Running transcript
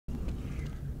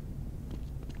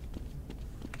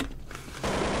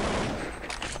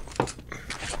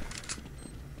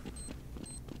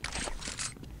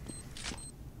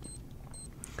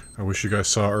I wish you guys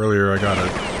saw earlier I got an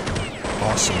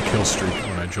awesome kill streak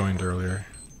when I joined earlier.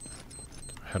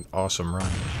 I had an awesome run.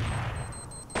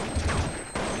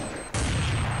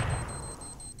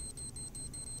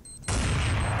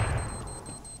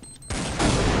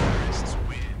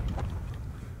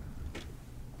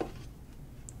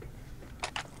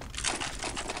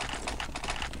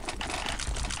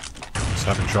 I was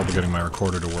having trouble getting my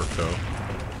recorder to work though.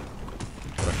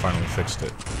 But I finally fixed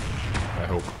it. I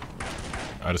hope.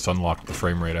 I just unlocked the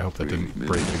frame rate. I hope that didn't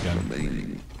break it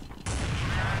again.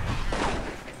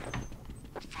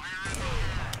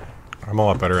 I'm a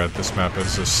lot better at this map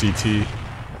as a CT.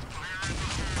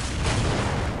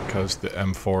 Because the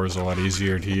M4 is a lot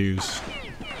easier to use.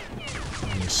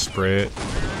 And you spray it.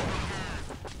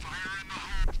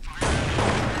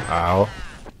 Ow.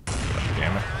 God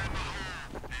damn it.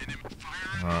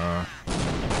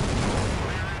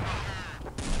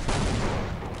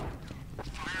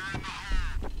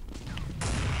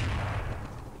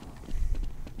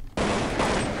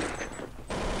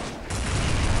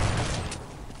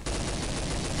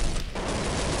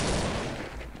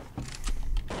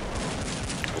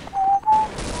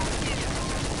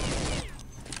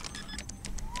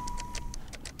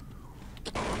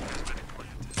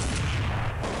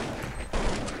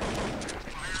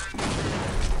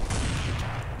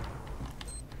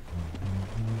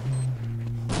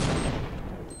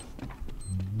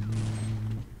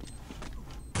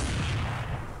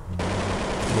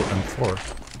 M4.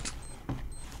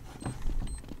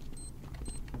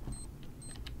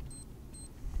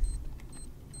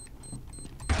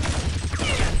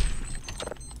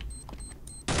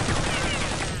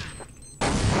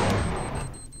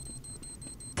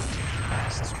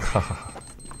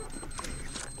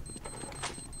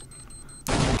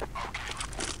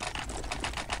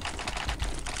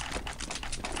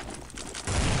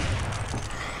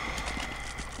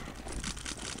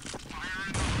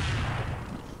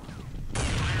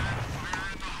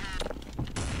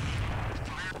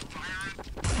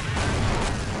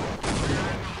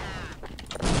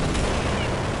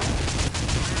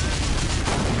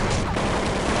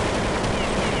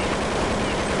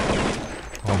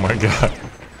 Oh my god.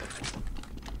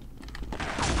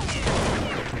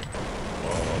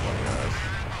 Oh my god.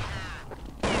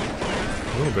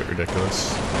 A little bit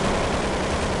ridiculous.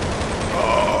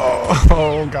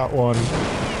 Oh, got one.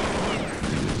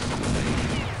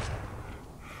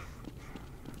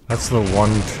 That's the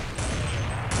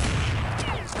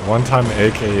one time the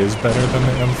AK is better than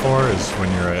the M4 is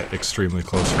when you're at extremely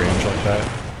close range like that.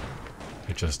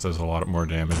 It just does a lot more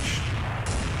damage.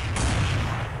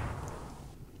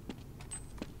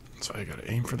 So I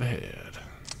gotta aim for the head.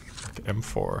 With the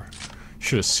M4.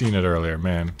 Should have seen it earlier,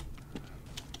 man.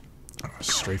 I was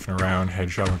strafing around,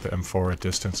 headshot with the M4 at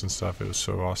distance and stuff. It was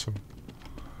so awesome.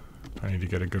 I need to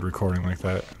get a good recording like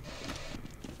that.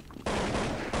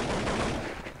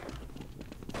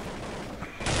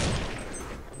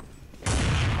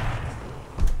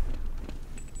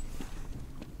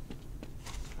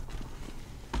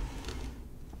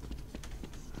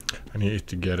 I need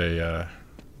to get a,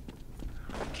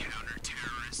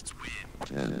 Counter-terrorists win.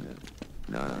 10,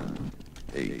 9,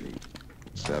 8,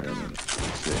 7,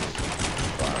 6,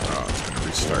 5. oh, it's gonna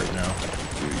restart now.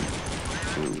 3,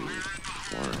 2,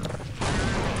 1.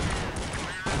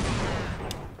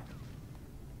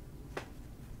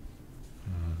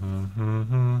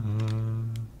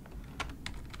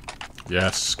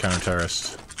 Yes,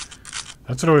 counter-terrorist.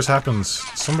 That's what always happens.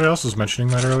 Somebody else was mentioning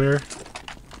that earlier.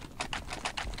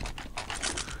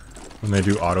 When they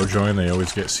do auto-join, they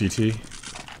always get CT.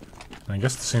 And I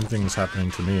guess the same thing is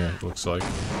happening to me, it looks like.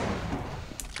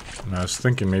 And I was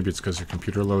thinking maybe it's because your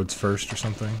computer loads first or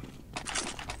something.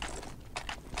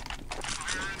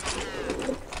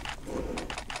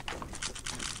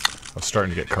 I was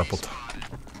starting to get carpal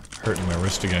hurting my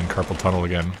wrist again, carpal tunnel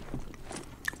again.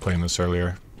 Playing this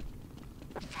earlier.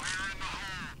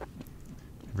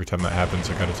 Every time that happens,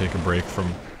 I gotta take a break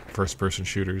from first-person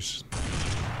shooters.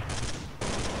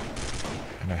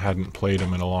 And I hadn't played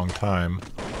them in a long time.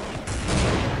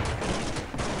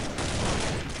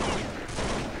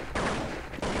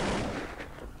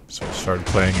 So I started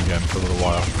playing again for a little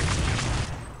while.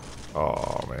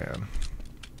 Oh man.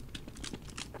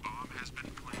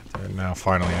 And now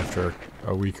finally, after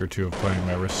a week or two of playing,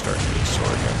 my wrist's starting to get sore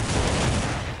again.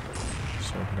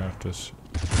 So I'm gonna have to not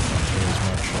play as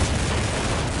much.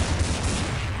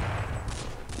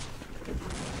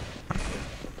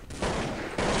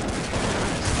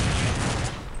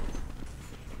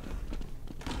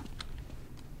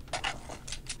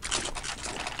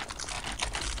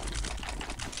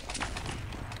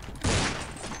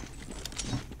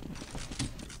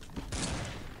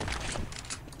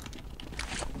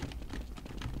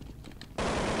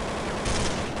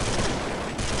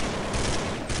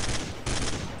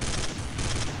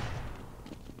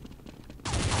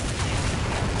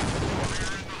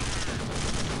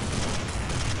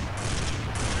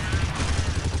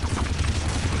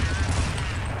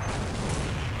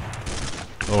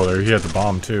 Oh, there he had the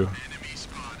bomb too.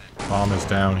 Bomb is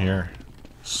down here.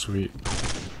 Sweet.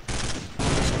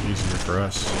 It's easier for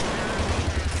us.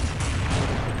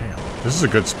 Damn. This is a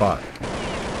good spot.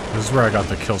 This is where I got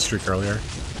the kill streak earlier.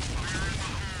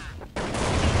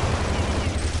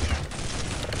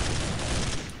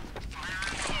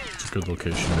 It's a good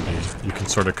location to be. You can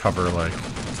sort of cover like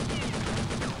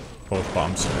both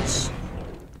bomb sites.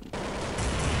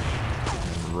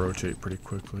 And rotate pretty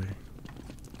quickly.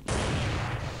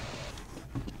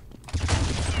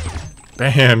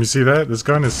 Bam! You see that? This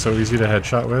gun is so easy to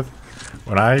headshot with.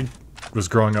 When I was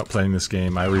growing up playing this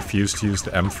game, I refused to use the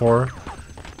M4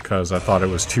 because I thought it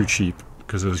was too cheap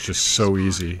because it was just so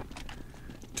easy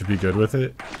to be good with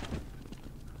it.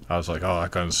 I was like, oh, that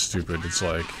gun's stupid. It's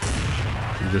like,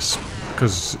 you just,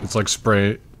 because it's like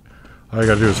spray. All you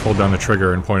gotta do is hold down the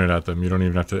trigger and point it at them. You don't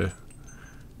even have to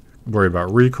worry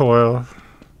about recoil.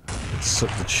 It's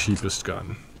the cheapest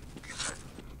gun.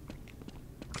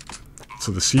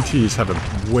 So the CTs have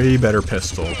a way better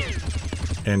pistol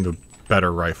and a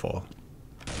better rifle.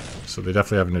 So they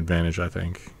definitely have an advantage, I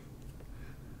think.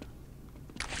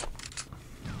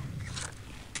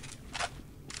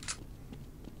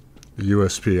 The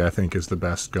USP, I think, is the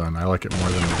best gun. I like it more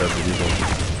than the Desert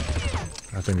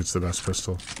Eagle. I think it's the best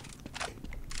pistol.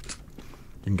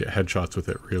 You can get headshots with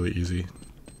it really easy.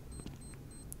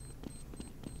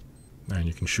 And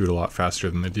you can shoot a lot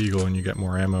faster than the Deagle and you get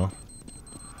more ammo.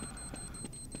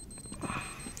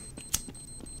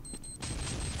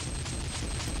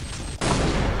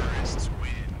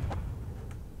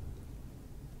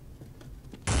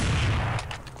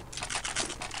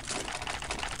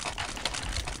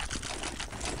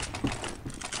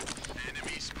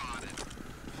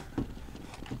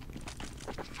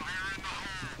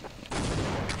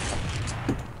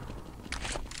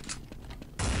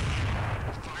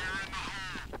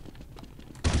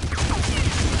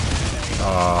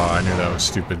 I knew that was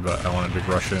stupid, but I wanted to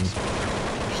rush in. Just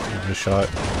give it a shot.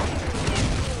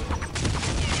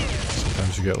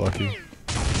 Sometimes you get lucky.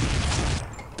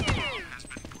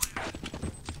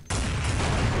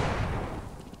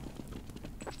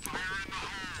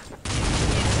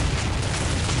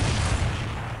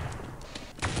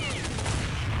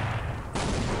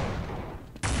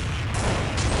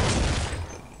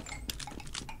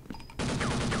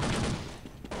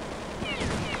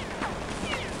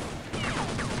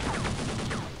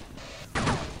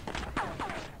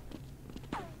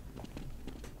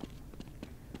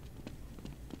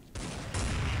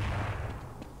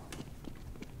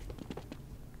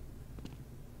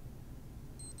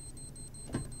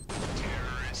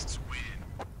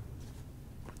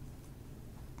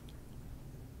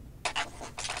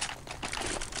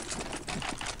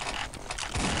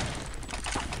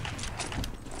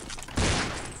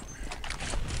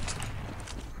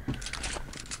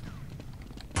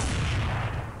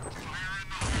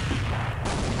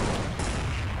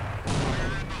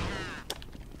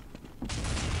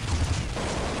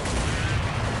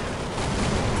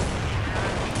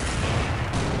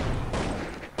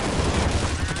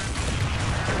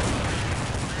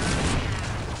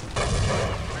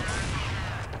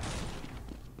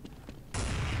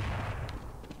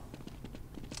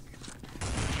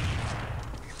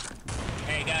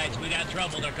 We got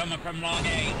trouble. They're coming from long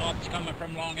A. Ops coming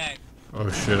from long A.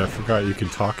 Oh shit, I forgot you can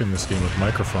talk in this game with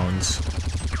microphones.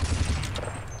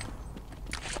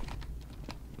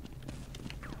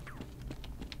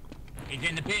 He's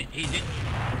in the pit. He's in...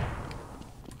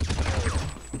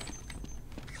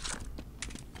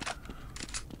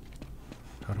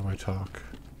 How do I talk?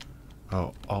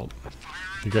 Oh, Alt.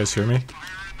 You guys hear me?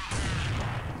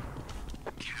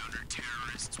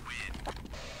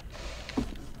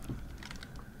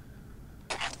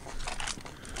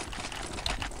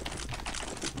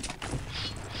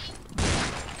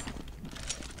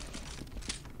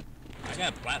 I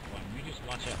got a platform. You just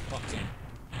watch that fucking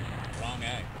long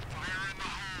A.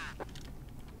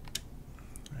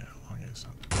 Yeah, long A's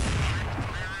not.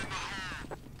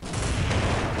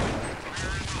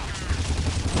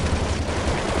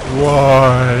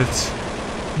 What?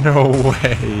 No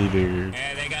way, dude.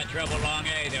 Yeah, they got trouble long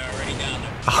A. They're already down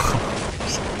there.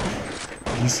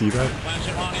 You see that? Punch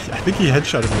it long A. I think he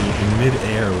headshotted me in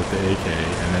mid-air with the AK,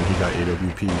 and then he got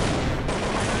AWP.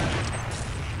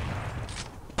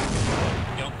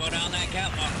 Don't go down that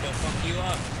catwalk. They'll fuck you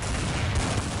up.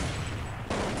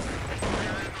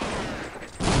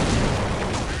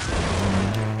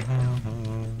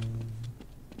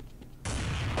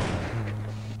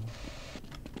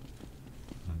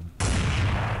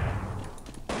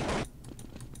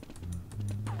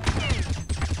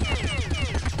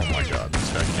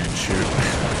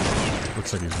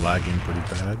 Looks like he's lagging pretty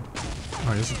bad.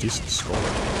 Oh, he has a decent score.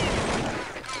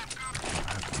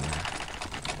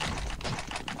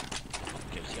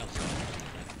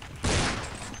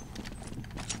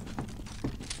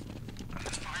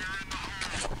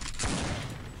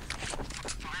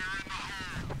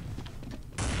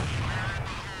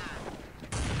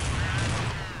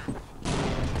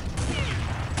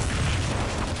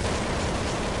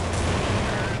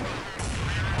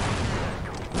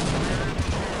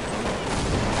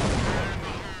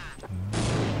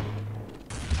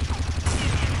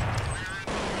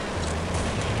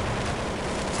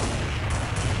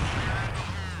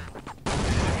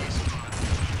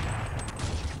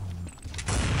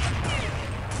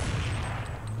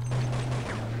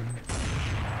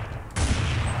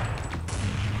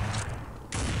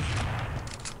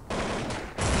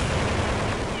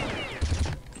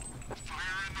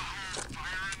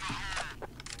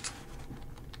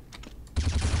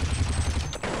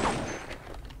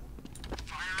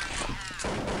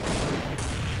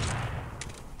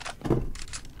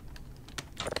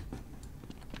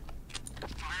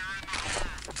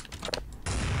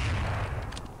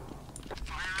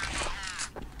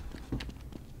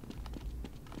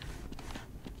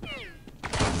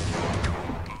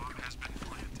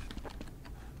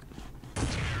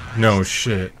 No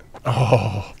shit.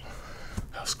 Oh,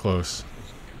 that was close.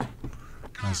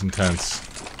 That was intense.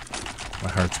 My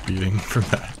heart's beating from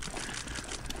that.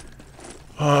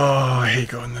 Oh, I hate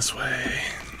going this way.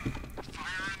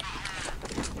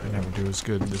 I never do as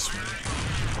good this way.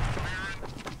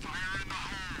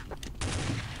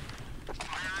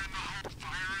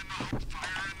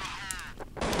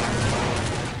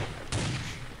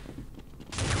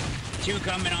 Two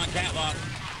coming on catwalk.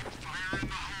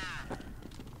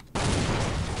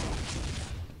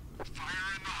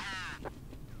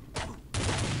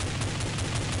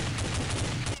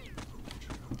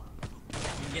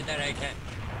 Get that AK.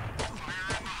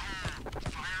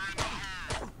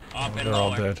 Up and They're all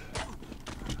lower. dead.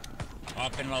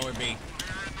 Up and lower B.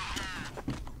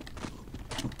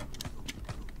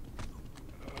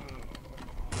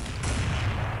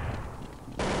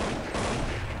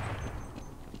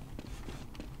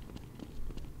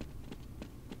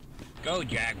 Go,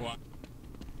 Jaguar.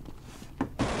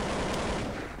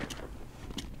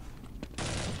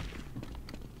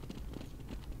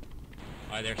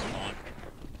 Oh, there's spawn.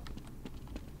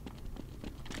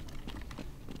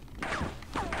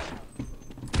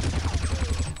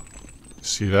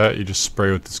 See that? You just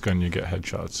spray with this gun, you get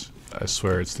headshots. I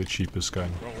swear it's the cheapest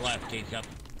gun. Roll left, he's up.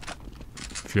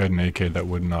 If you had an AK, that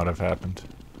would not have happened.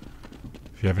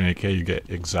 If you have an AK, you get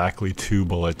exactly 2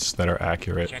 bullets that are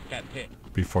accurate Check that pit.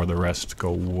 before the rest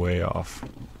go way off.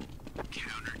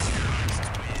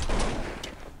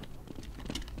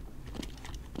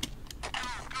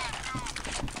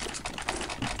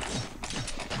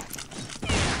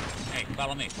 Hey,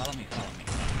 follow me, follow me, follow me,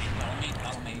 follow me, follow me,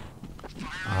 follow me.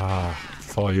 Ah,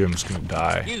 follow you, I'm just gonna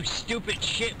die. You stupid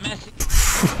shit message.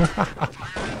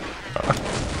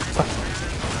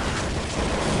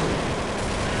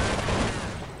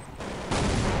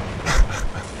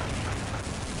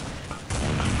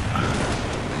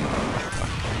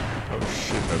 Oh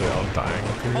shit, are they all dying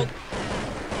up here?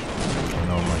 Oh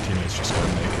no, my teammates just got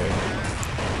an AK.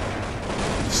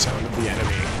 The sound of the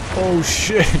enemy. Oh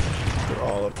shit! They're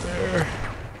all up there.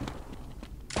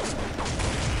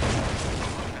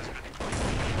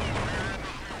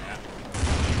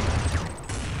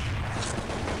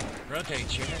 Rotate,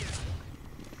 shit.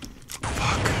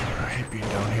 Fuck, I hate being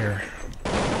down here.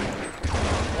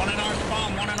 One in our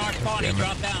spawn, one in our spawn. He Damn it.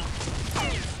 dropped down.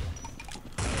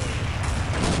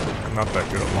 I'm not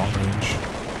that good at long range.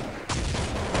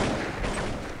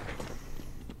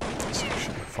 So I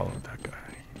should have followed that guy.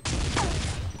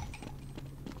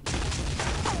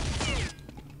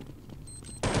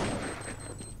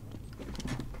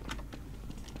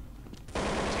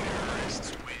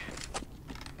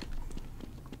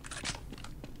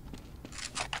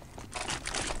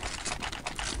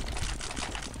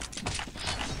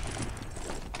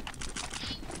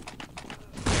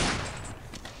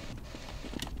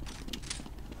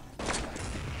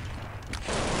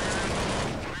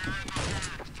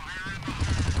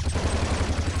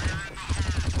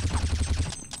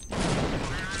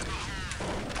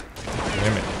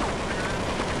 Damn it.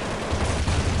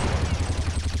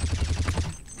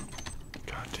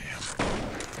 God damn.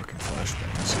 Fucking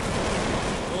flashbangs.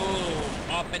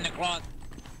 Ooh, up in the clock.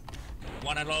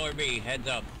 One at lower B, heads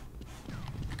up.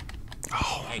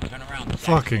 Oh, Hey, turn around.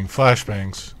 fucking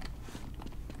flashbangs.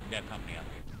 We got company up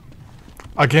here.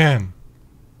 Again.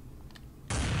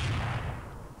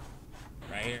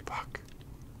 Right here. Fuck.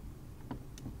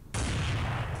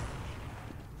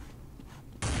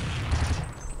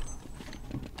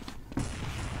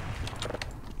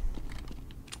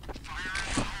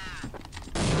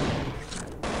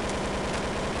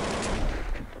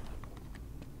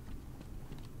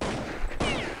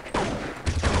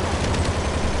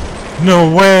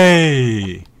 No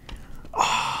way!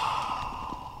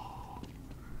 Oh.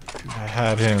 Dude, I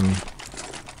had him.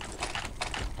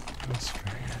 That's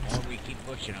very The more we keep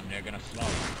pushing them, they're gonna slow.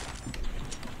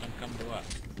 Let them come to us.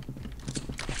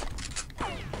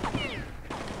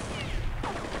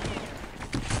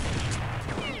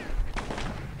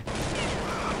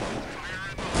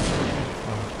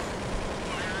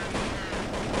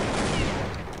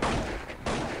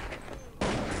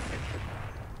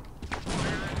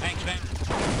 Thanks, man.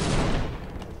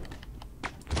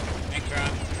 Thanks,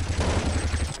 Rob.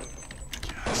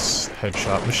 Yes,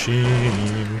 headshot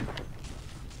machine.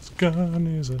 This gun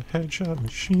is a headshot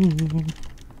machine.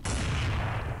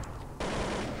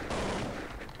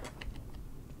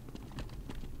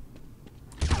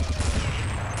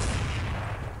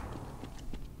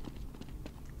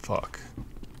 Fuck.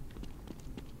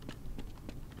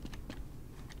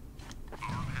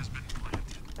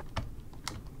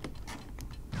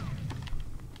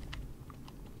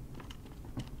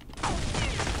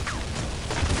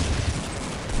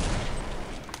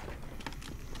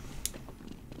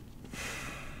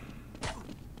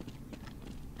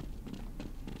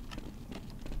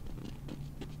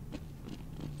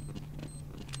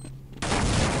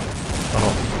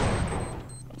 Oh.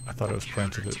 I thought it was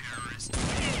planted it.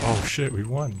 Oh shit, we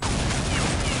won.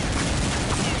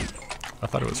 I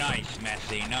thought it was Nice,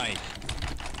 Messi, nice.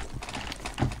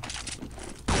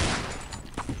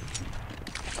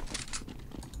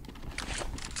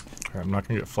 Alright, I'm not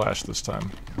gonna get flashed this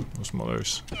time. Those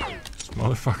mothers. Those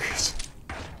motherfuckers.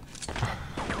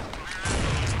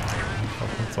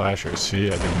 Fucking flashers. See,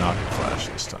 I did not get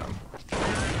flashed this time.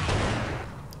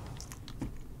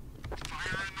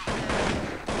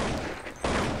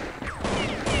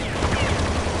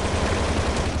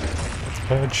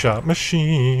 Headshot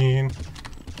machine.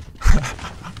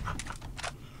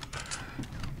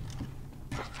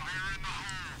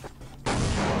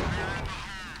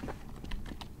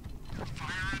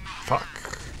 Fuck.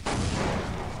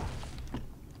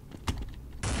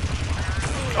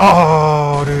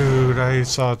 Oh, dude, I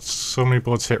saw so many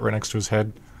bullets hit right next to his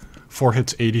head. 4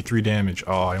 hits, 83 damage.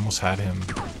 Oh, I almost had him.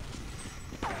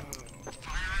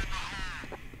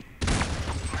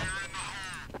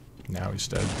 Now he's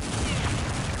dead.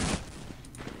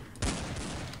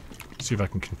 See if I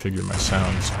can configure my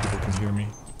sound so people can hear me.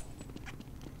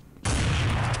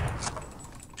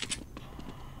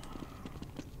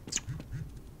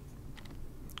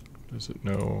 Does it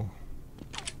know?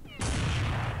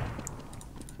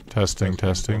 Testing.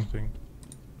 Testing.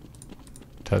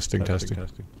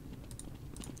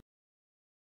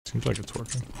 Seems like it's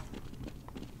working.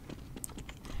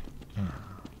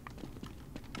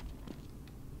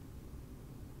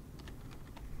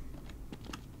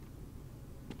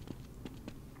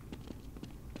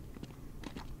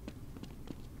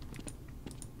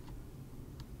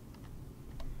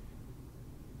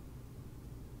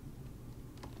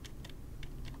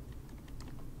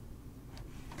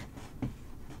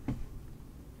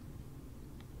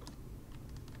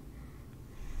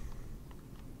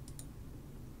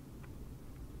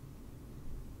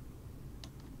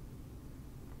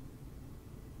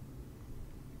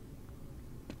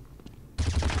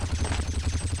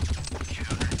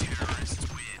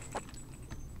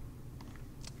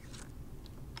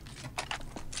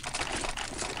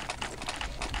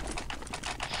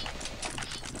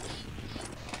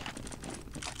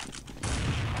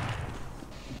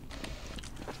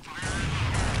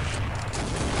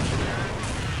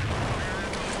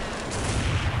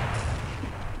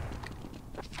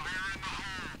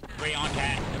 Three on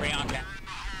cat.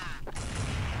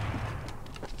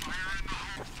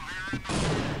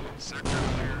 Sector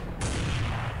clear.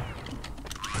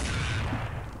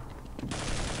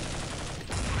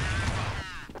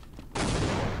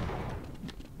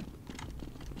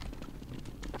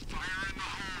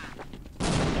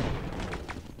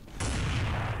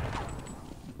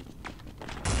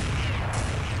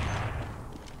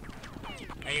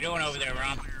 How you doing over there,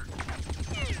 Rom?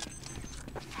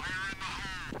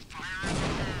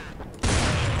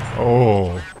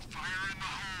 Oh.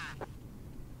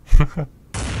 We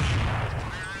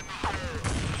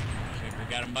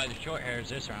got him by the short hairs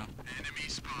this round. Enemy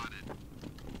spotted.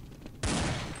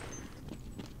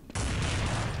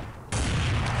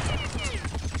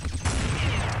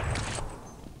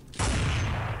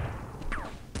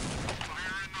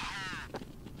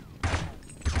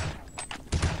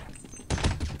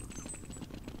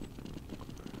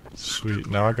 Sweet.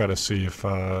 Now I gotta see if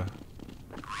I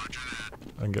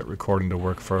can get recording to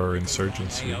work for our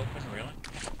insurgency. Hey, open, really?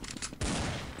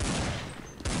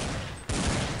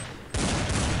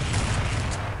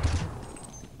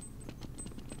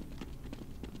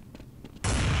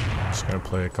 Gonna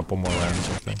play a couple more rounds,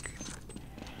 I think.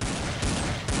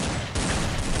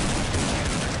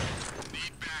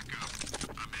 Need backup.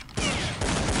 I'm in position.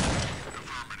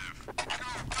 Affirmative.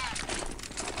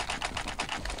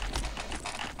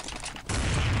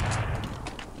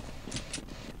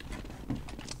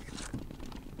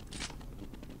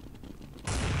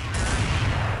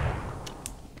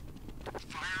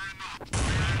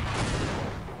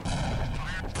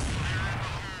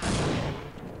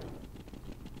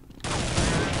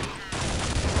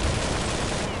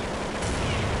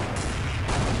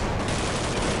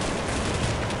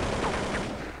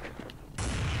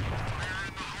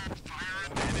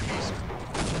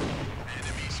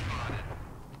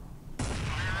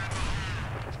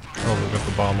 Oh, we got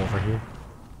the bomb over here.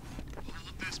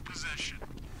 Hold this position.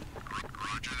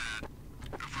 Roger that.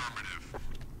 Affirmative.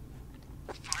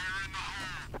 Fire in the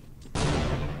hole.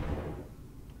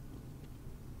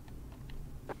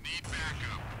 Need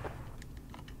backup.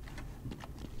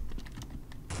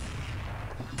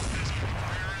 Hold this.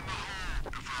 Fire in the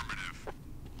hole. Affirmative.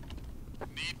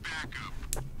 Need backup.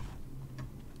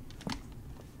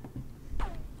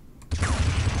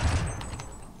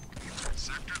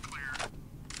 Sector clear.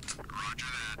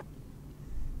 Roger that.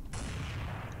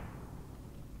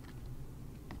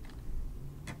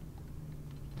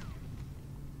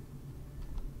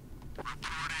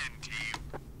 Report in, team.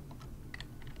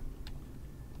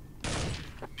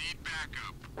 Need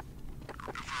backup.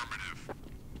 Affirmative.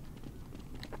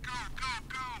 Go, go,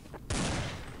 go!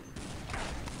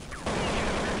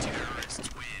 Terrorists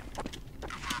win.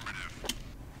 Affirmative.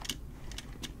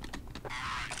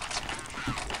 Alright, let's move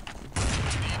out.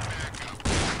 Need backup.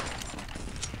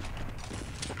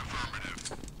 Affirmative.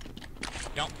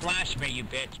 Don't flash me, you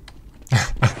bitch.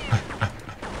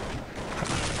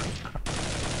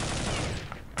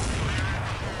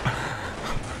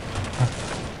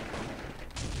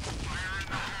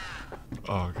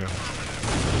 Oh god.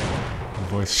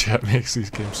 Voice chat makes these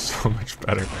games so much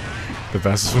better. The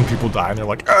best is when people die and they're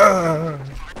like, ah!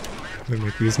 They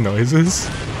make these noises.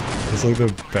 It's like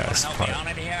the best Help part. me on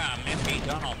it here. I'm empty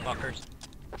tunnel, fuckers.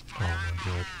 Oh my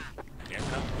god. Here it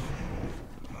comes.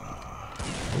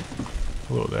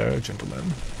 Hello there,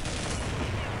 gentlemen.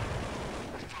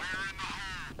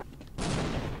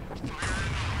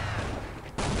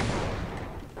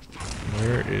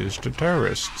 Where is the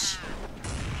terrorists?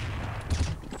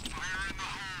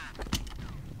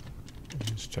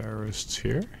 There's terrorists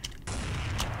here.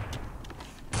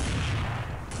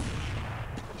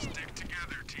 Stick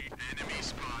together, team. Enemy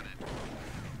spotted.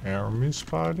 Enemy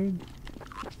spotted?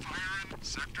 Firing.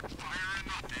 Sector firing.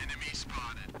 Enemy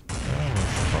spotted. Enemy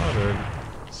spotted.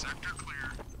 Sector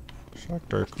clear.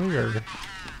 Sector cleared.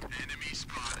 Enemy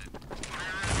spotted.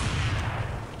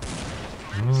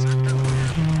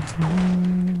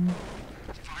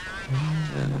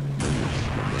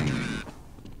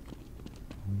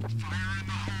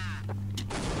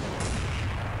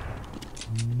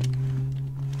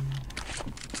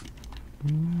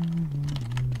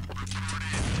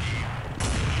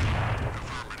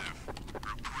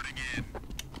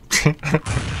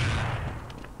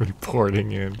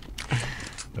 Reporting in.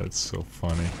 That's so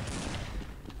funny.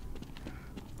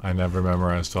 I never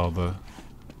memorized all the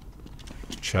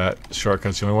chat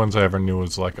shortcuts. The only ones I ever knew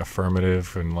was like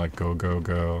affirmative and like go go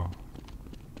go.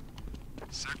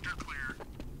 Sector clear.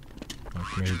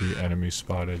 Like maybe enemy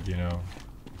spotted, you know.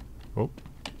 Oh,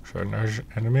 short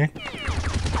enemy.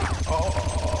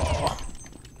 Oh.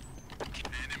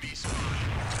 Enemy spotted.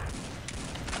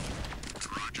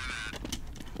 Roger that.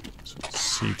 So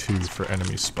C2 for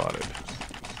enemy spotted.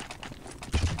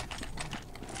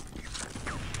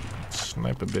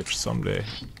 Snipe a bitch someday.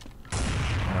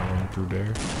 I'll run through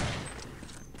there.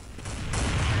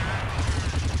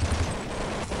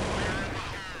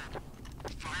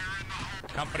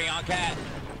 Company on cat.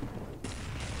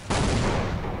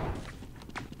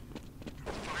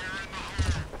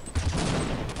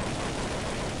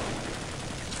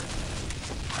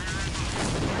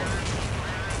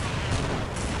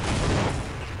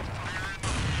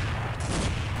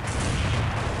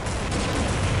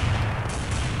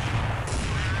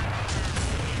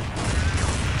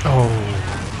 Oh,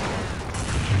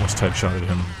 almost headshotted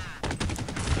him. I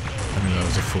mean, that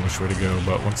was a foolish way to go,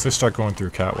 but once they start going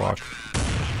through catwalk,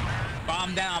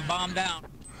 Bomb down, bomb down.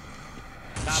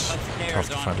 Top of the stairs tough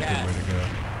to on find a cat. good way to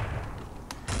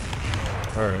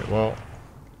go. Alright, well,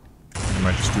 we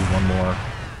might just do one more.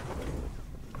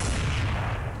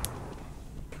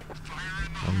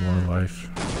 One more life.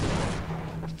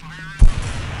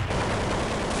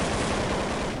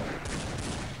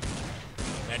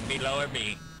 That'd be lower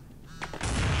B.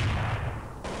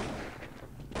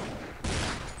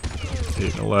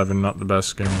 8 and 11, not the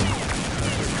best game.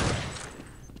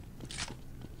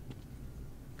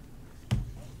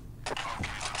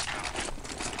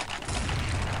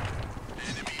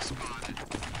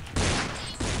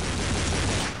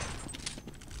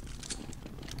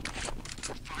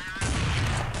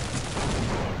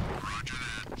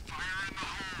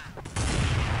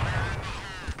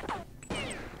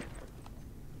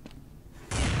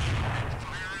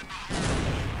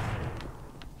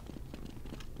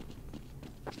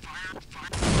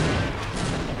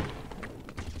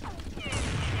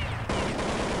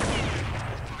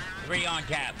 Three on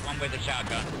cap, one with a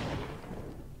shotgun.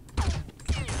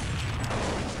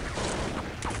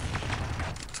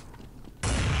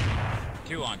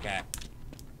 Two on cap.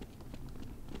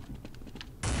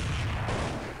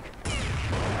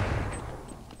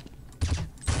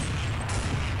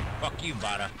 Fuck you,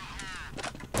 Bada.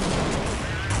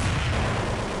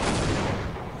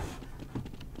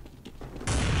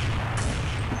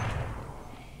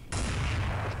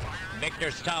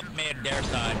 Victor's top mid, their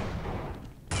side.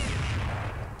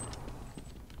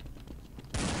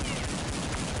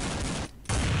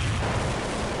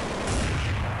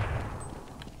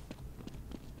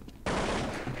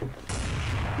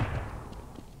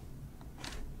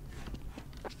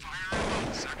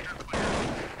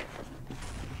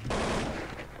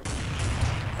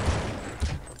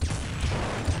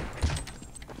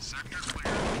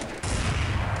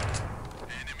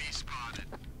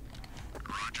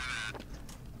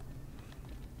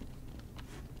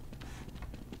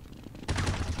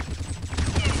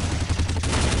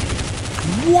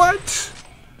 What?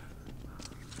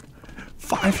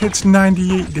 5 hits,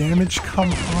 98 damage?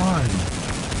 Come on.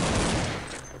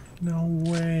 No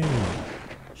way.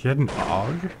 He had an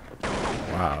AUG?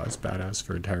 Wow, that's badass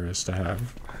for a terrorist to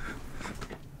have.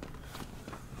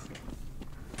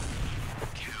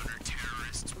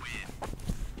 Counter-terrorists win.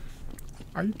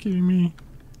 Are you kidding me?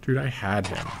 Dude, I had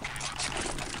him.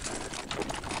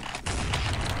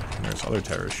 And there's other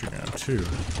terrorists shooting at him too.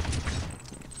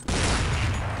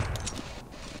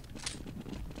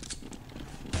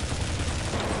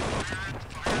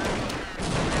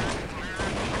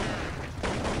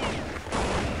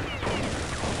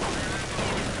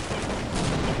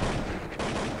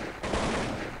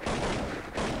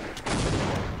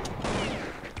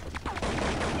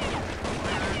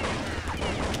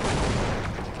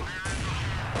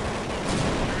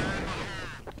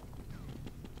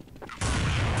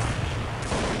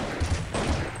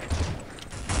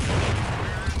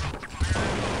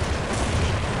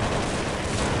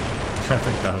 I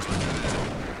think that was my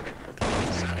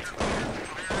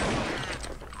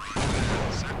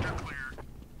Sector clear.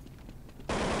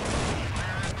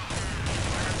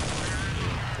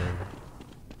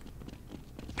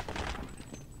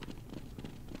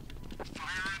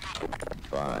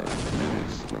 Five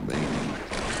minutes remaining.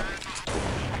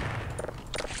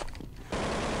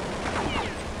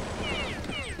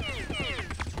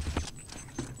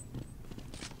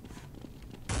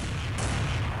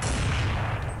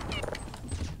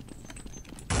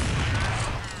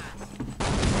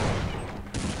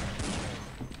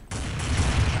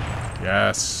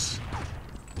 Yes.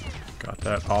 Got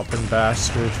that open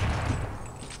bastard.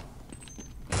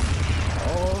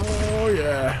 Oh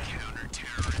yeah.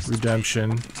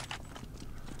 Redemption.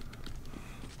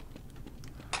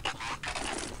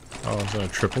 Oh, is that a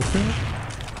triple kill?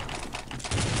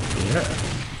 Yeah.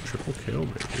 Triple kill,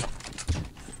 baby.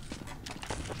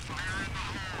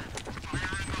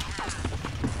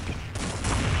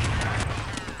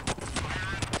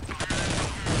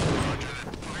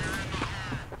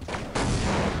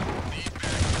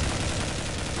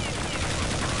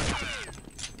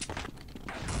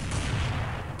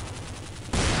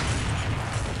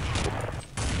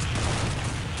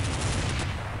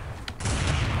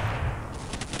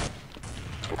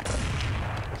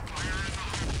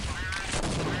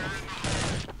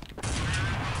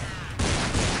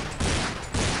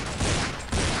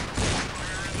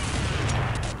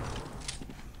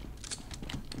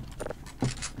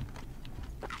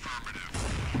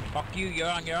 Fuck you, you're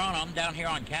on your own. I'm down here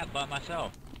on cap by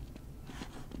myself.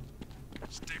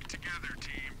 Stick together,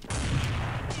 team.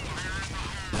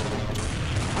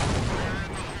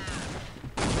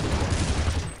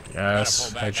 Yes.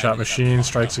 Gotta pull back, Headshot I machine just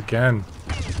strikes again.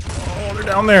 Oh, they're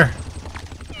down there.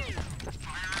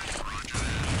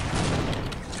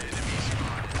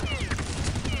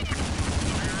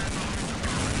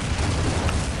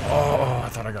 Oh, I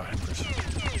thought I got him for a second.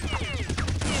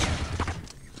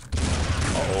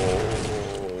 Oh.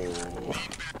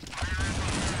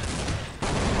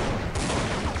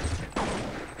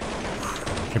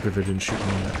 Can't believe they didn't shoot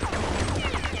me yet.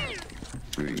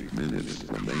 minutes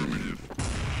remaining.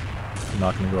 I'm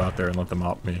not going to go out there and let them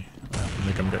op me. I have to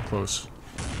make them get close.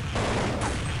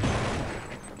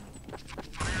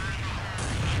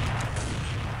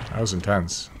 That was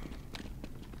intense.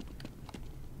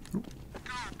 Ooh.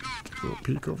 Little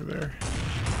peek over there.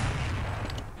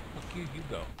 Fuck you, you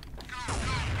go.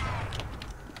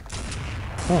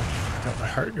 Oh, got my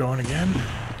heart going again.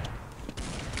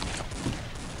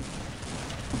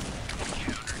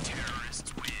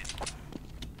 Counter-terrorists win.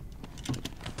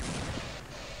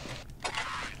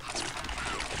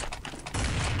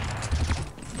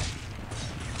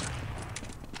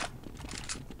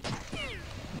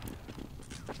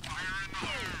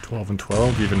 12 and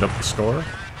 12, evened up the score.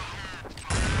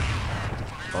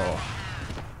 Oh.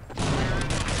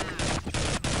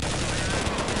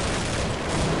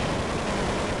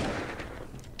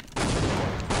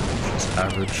 Just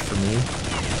average for me,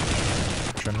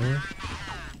 generally.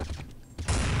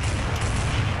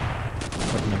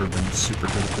 I've never been super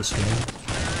good at this game.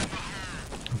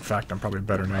 In fact, I'm probably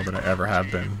better now than I ever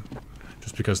have been.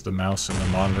 Just because the mouse and the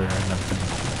monitor and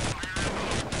everything.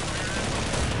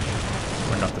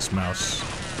 I got this mouse.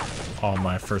 All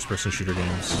my first-person shooter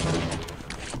games,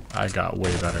 I got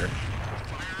way better.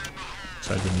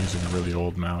 So I've been using a really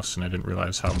old mouse, and I didn't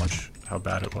realize how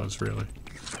bad it was, really.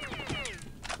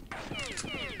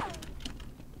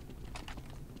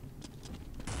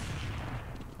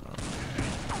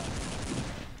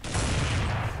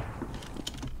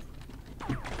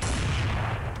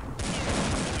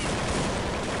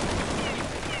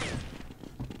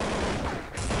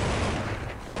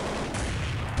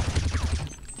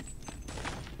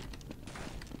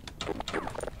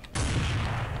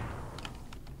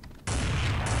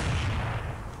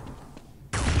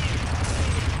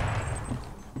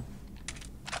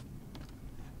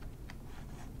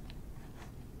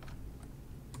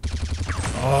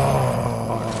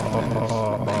 Oh.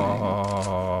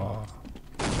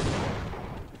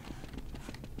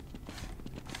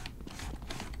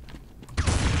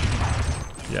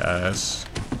 Yes.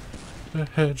 The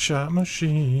headshot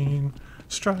machine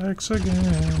strikes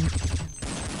again.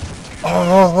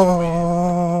 Oh,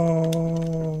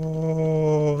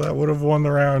 that would have won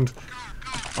the round.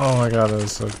 Oh my god, that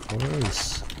was so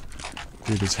close.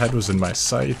 Dude, his head was in my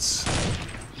sights.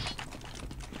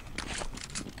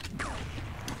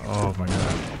 Oh my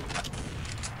god.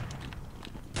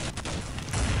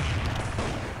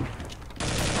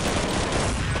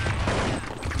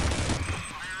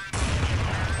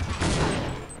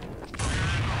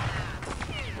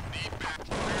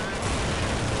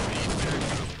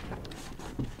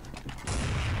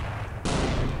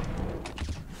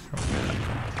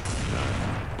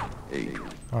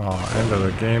 Oh, end of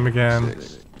the game again.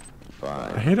 6, I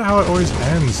 5, hate how it always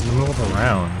ends in the middle of the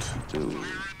round. 2.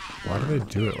 Why do they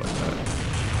do it like that?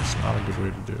 It's not a good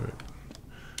way to do it.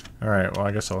 Alright, well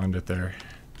I guess I'll end it there.